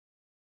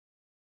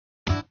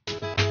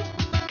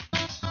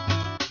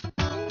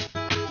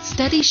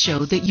Studies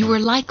show that you are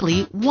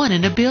likely one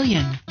in a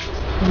billion.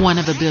 One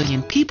of a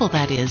billion people,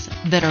 that is,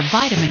 that are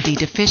vitamin D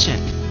deficient.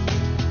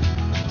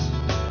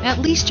 At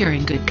least you're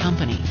in good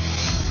company.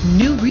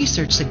 New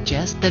research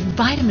suggests that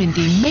vitamin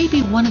D may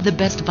be one of the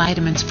best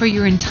vitamins for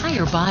your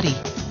entire body,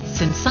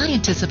 since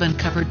scientists have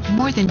uncovered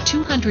more than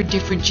 200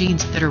 different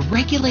genes that are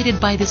regulated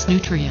by this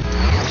nutrient.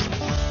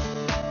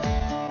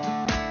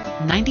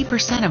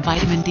 90% of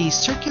vitamin D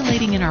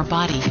circulating in our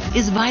body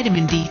is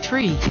vitamin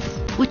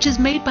D3, which is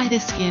made by the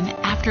skin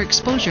after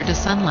exposure to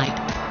sunlight.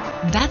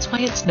 That's why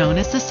it's known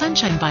as the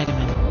sunshine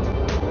vitamin.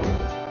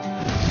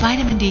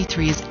 Vitamin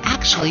D3 is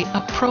actually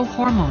a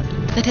pro-hormone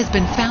that has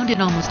been found in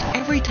almost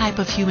every type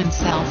of human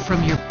cell,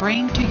 from your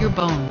brain to your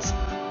bones.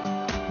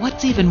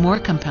 What's even more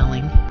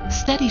compelling,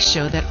 studies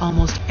show that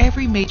almost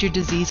every major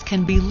disease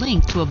can be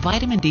linked to a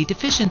vitamin D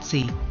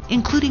deficiency,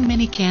 including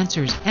many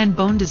cancers and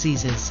bone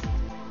diseases.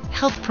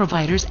 Health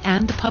providers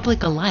and the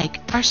public alike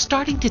are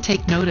starting to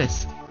take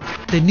notice.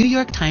 The New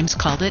York Times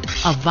called it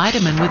a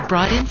vitamin with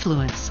broad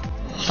influence.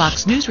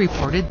 Fox News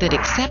reported that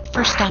except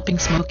for stopping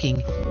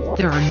smoking,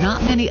 there are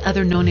not many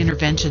other known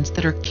interventions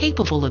that are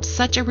capable of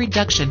such a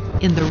reduction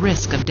in the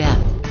risk of death.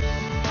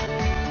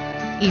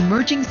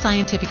 Emerging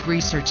scientific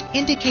research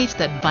indicates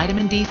that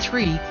vitamin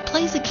D3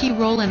 plays a key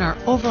role in our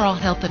overall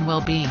health and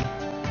well-being,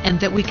 and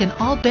that we can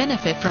all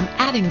benefit from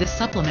adding this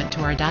supplement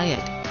to our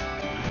diet.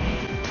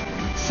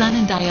 Sun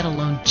and diet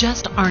alone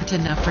just aren't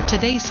enough for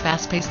today's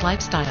fast-paced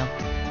lifestyle.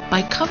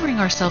 By covering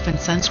ourselves in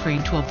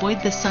sunscreen to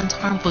avoid the sun's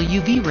harmful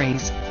UV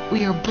rays,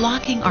 we are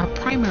blocking our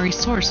primary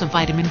source of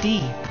vitamin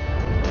D.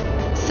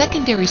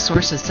 Secondary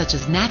sources such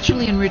as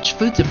naturally enriched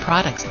foods and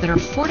products that are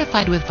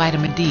fortified with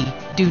vitamin D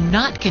do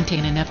not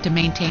contain enough to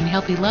maintain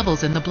healthy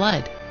levels in the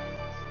blood.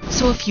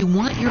 So if you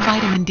want your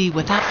vitamin D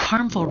without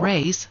harmful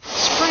rays,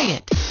 spray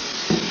it.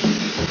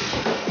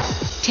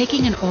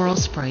 Taking an oral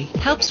spray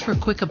helps for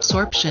quick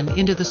absorption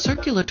into the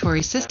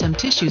circulatory system,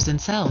 tissues,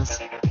 and cells.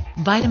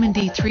 Vitamin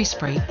D3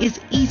 spray is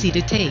easy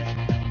to take,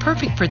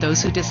 perfect for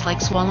those who dislike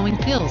swallowing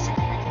pills,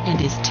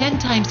 and is 10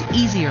 times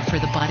easier for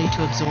the body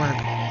to absorb.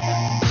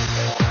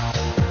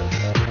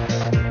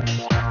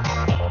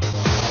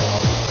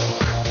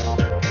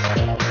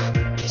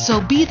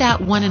 So be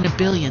that one in a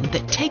billion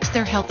that takes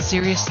their health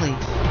seriously.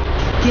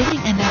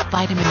 Getting enough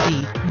vitamin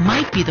D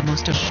might be the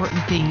most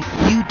important thing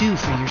you do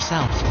for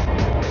yourself.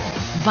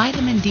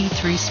 Vitamin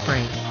D3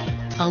 spray,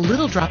 a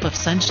little drop of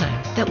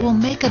sunshine that will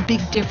make a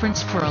big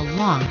difference for a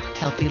long,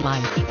 healthy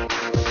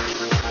life.